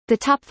The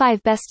top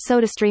 5 best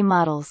SodaStream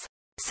models.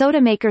 Soda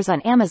makers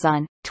on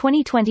Amazon,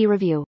 2020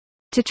 review.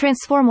 To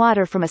transform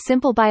water from a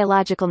simple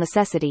biological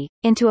necessity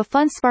into a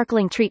fun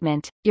sparkling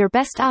treatment, your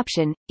best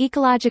option,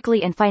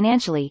 ecologically and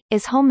financially,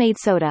 is homemade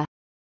soda.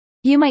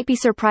 You might be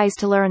surprised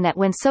to learn that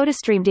when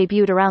SodaStream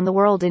debuted around the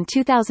world in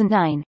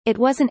 2009, it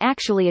wasn't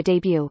actually a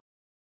debut.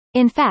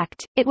 In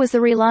fact, it was the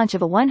relaunch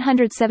of a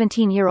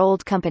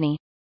 117-year-old company.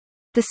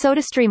 The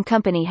SodaStream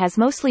company has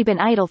mostly been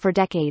idle for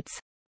decades.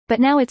 But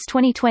now it's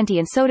 2020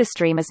 and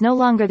SodaStream is no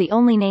longer the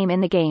only name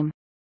in the game.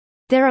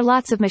 There are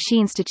lots of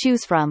machines to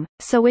choose from,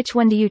 so which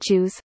one do you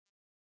choose?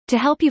 To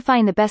help you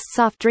find the best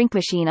soft drink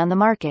machine on the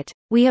market,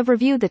 we have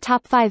reviewed the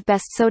top 5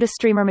 best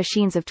SodaStreamer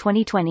machines of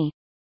 2020.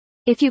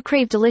 If you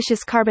crave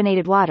delicious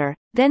carbonated water,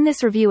 then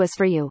this review is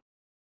for you.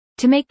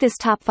 To make this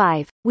top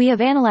 5, we have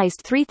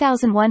analyzed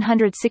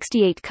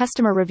 3,168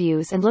 customer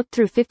reviews and looked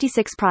through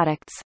 56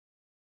 products.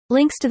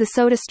 Links to the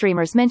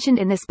SodaStreamers mentioned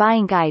in this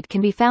buying guide can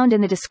be found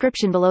in the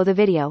description below the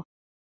video.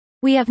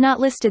 We have not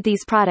listed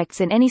these products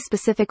in any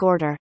specific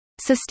order,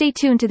 so stay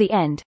tuned to the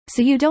end,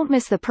 so you don't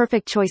miss the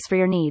perfect choice for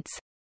your needs.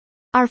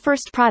 Our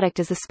first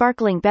product is the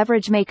sparkling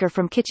beverage maker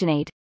from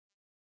KitchenAid.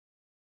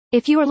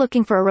 If you are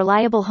looking for a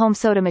reliable home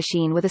soda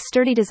machine with a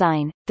sturdy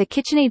design, the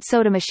KitchenAid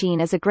soda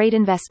machine is a great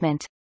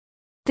investment.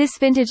 This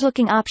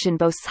vintage-looking option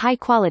boasts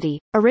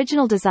high-quality,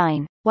 original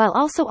design, while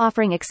also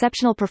offering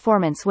exceptional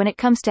performance when it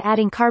comes to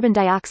adding carbon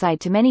dioxide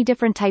to many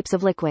different types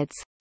of liquids.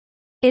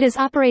 It is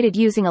operated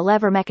using a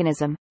lever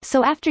mechanism,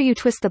 so after you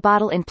twist the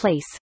bottle in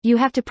place, you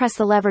have to press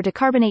the lever to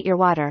carbonate your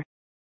water.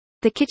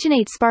 The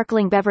KitchenAid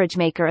sparkling beverage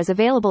maker is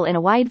available in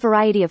a wide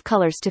variety of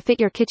colors to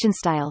fit your kitchen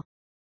style.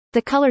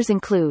 The colors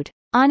include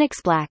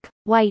onyx black,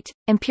 white,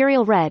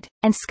 imperial red,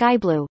 and sky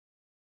blue.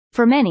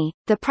 For many,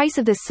 the price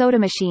of this soda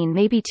machine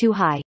may be too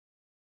high,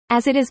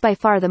 as it is by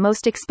far the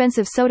most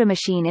expensive soda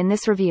machine in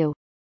this review.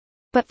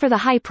 But for the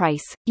high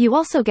price, you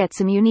also get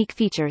some unique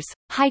features,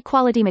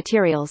 high-quality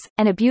materials,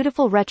 and a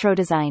beautiful retro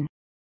design.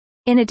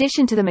 In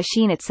addition to the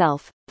machine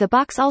itself, the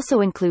box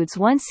also includes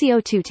one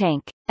CO2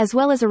 tank, as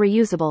well as a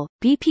reusable,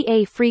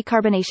 BPA-free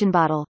carbonation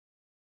bottle.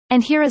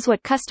 And here is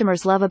what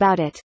customers love about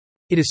it.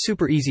 It is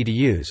super easy to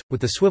use,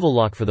 with the swivel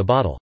lock for the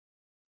bottle.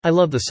 I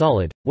love the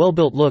solid,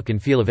 well-built look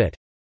and feel of it.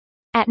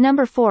 At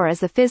number 4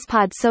 is the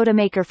FizzPod soda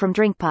maker from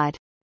DrinkPod.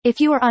 If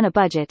you are on a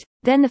budget,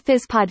 then the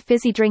FizzPod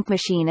fizzy drink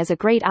machine is a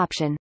great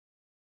option.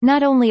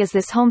 Not only is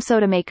this home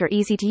soda maker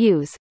easy to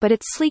use, but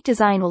its sleek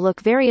design will look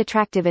very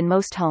attractive in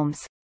most homes.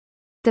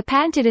 The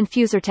patented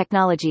infuser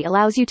technology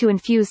allows you to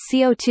infuse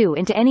CO2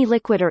 into any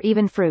liquid or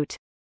even fruit.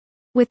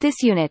 With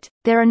this unit,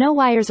 there are no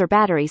wires or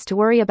batteries to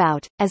worry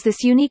about, as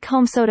this unique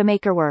home soda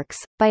maker works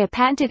by a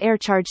patented air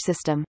charge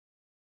system.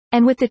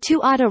 And with the 2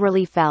 auto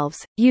relief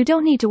valves, you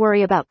don't need to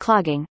worry about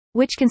clogging,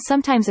 which can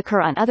sometimes occur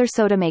on other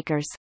soda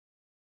makers.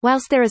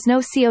 Whilst there is no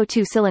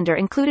CO2 cylinder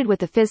included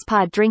with the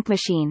FizzPod drink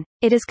machine,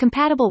 it is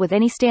compatible with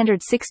any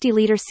standard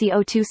 60-liter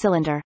CO2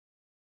 cylinder.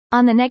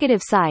 On the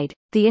negative side,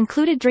 the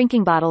included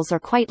drinking bottles are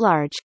quite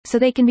large, so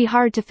they can be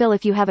hard to fill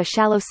if you have a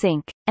shallow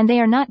sink, and they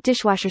are not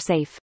dishwasher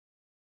safe.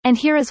 And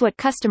here is what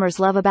customers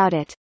love about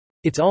it.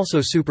 It's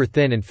also super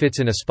thin and fits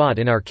in a spot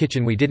in our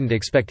kitchen we didn't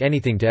expect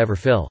anything to ever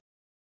fill.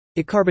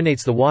 It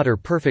carbonates the water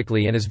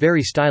perfectly and is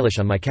very stylish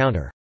on my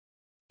counter.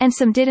 And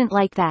some didn't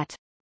like that.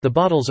 The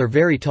bottles are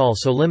very tall,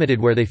 so limited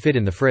where they fit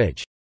in the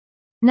fridge.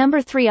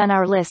 Number 3 on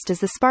our list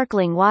is the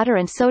sparkling water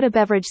and soda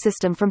beverage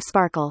system from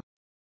Sparkle.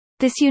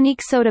 This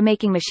unique soda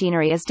making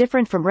machinery is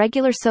different from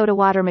regular soda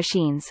water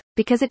machines,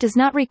 because it does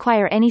not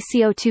require any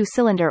CO2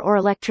 cylinder or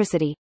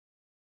electricity.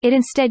 It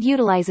instead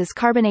utilizes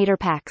carbonator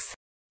packs.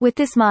 With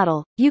this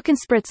model, you can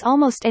spritz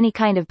almost any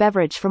kind of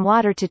beverage from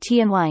water to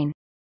tea and wine.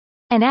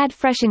 And add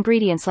fresh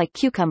ingredients like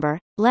cucumber,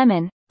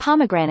 lemon,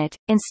 pomegranate,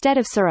 instead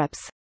of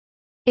syrups.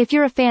 If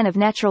you're a fan of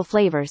natural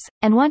flavors,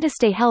 and want to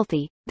stay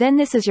healthy, then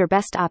this is your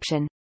best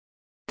option.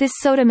 This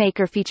soda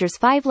maker features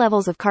 5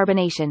 levels of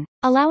carbonation,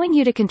 allowing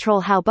you to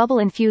control how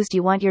bubble-infused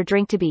you want your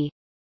drink to be.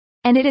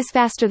 And it is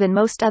faster than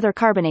most other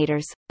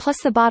carbonators, plus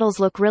the bottles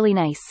look really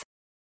nice.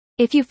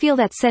 If you feel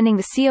that sending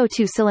the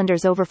CO2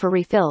 cylinders over for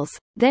refills,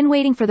 then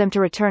waiting for them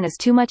to return is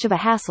too much of a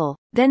hassle,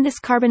 then this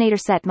carbonator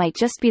set might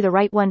just be the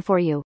right one for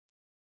you.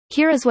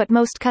 Here is what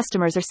most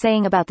customers are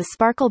saying about the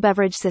Sparkle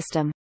beverage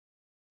system.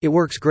 It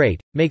works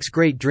great, makes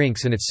great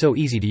drinks, and it's so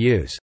easy to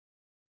use.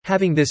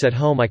 Having this at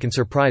home, I can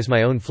surprise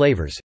my own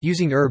flavors,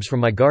 using herbs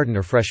from my garden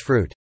or fresh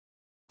fruit.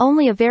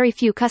 Only a very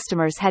few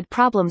customers had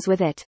problems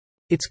with it.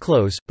 It's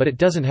close, but it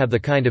doesn't have the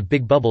kind of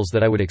big bubbles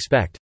that I would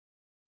expect.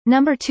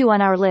 Number 2 on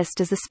our list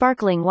is the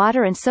sparkling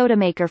water and soda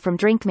maker from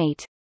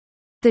DrinkMate.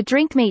 The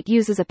DrinkMate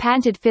uses a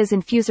patented fizz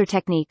infuser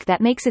technique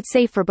that makes it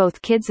safe for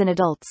both kids and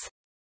adults.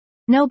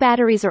 No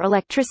batteries or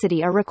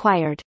electricity are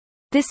required.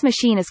 This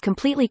machine is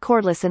completely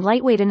cordless and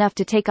lightweight enough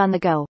to take on the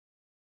go.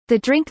 The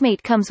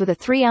DrinkMate comes with a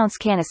 3-ounce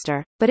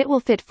canister, but it will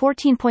fit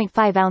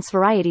 14.5-ounce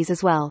varieties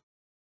as well.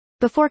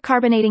 Before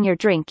carbonating your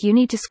drink, you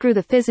need to screw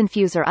the fizz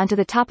infuser onto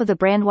the top of the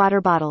brand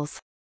water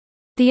bottles.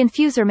 The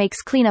infuser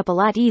makes cleanup a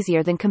lot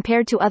easier than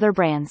compared to other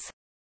brands.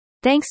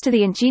 Thanks to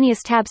the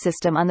ingenious tab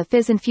system on the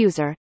Fizz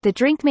infuser, the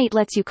DrinkMate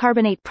lets you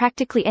carbonate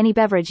practically any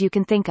beverage you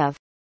can think of.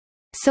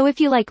 So if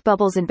you like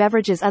bubbles in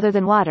beverages other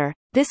than water,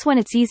 this one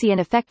it's easy and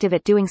effective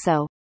at doing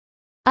so.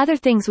 Other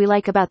things we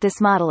like about this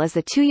model is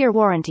the 2-year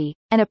warranty,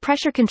 and a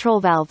pressure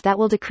control valve that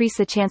will decrease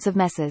the chance of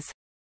messes.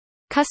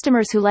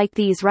 Customers who like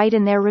these write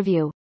in their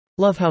review.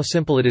 Love how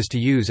simple it is to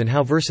use and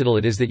how versatile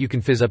it is that you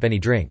can fizz up any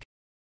drink.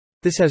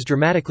 This has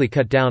dramatically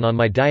cut down on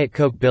my Diet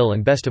Coke bill,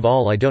 and best of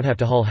all, I don't have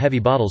to haul heavy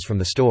bottles from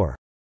the store.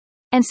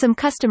 And some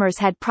customers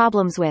had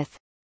problems with.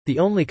 The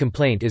only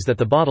complaint is that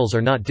the bottles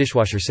are not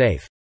dishwasher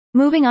safe.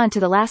 Moving on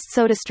to the last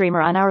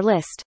SodaStreamer on our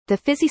list, the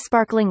Fizzi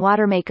sparkling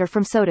water maker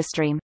from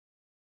SodaStream.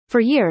 For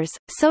years,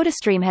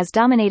 SodaStream has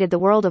dominated the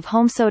world of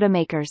home soda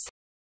makers.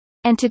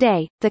 And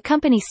today, the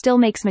company still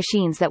makes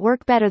machines that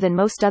work better than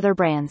most other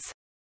brands.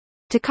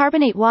 To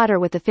carbonate water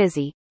with the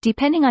Fizzi,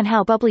 depending on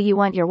how bubbly you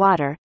want your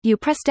water, you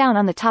press down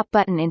on the top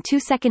button in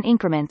 2-second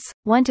increments,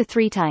 1 to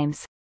 3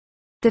 times.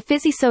 The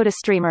Fizzi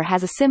SodaStreamer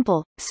has a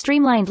simple,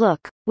 streamlined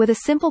look, with a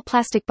simple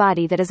plastic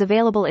body that is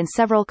available in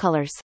several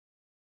colors.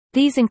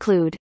 These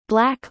include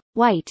black,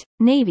 white,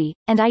 navy,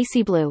 and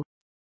icy blue.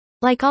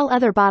 Like all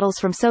other bottles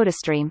from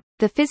SodaStream,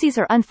 the Fizzis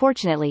are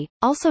unfortunately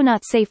also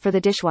not safe for the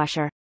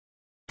dishwasher.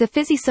 The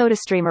Fizzi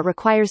SodaStreamer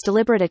requires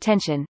deliberate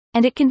attention,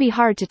 and it can be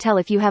hard to tell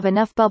if you have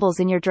enough bubbles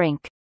in your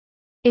drink.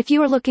 If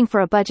you are looking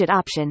for a budget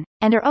option,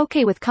 and are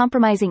okay with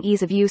compromising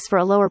ease of use for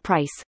a lower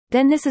price,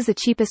 then this is the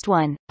cheapest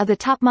one of the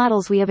top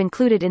models we have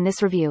included in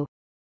this review.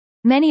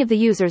 Many of the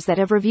users that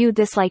have reviewed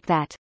this like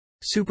that.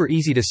 Super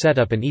easy to set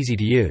up and easy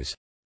to use.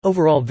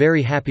 Overall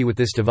very happy with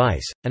this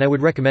device, and I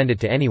would recommend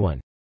it to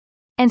anyone.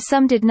 And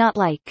some did not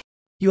like.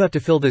 You have to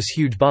fill this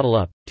huge bottle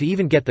up, to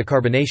even get the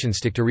carbonation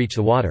stick to reach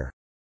the water.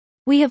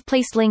 We have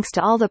placed links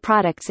to all the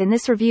products in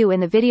this review in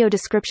the video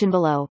description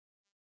below.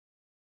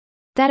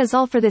 That is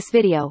all for this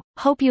video,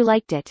 hope you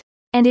liked it.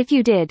 And if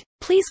you did,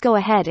 please go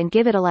ahead and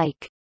give it a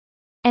like.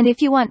 And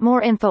if you want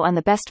more info on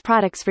the best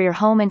products for your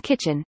home and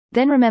kitchen,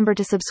 then remember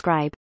to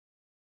subscribe.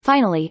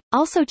 Finally,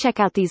 also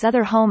check out these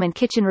other home and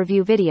kitchen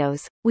review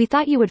videos, we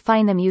thought you would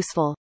find them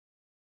useful.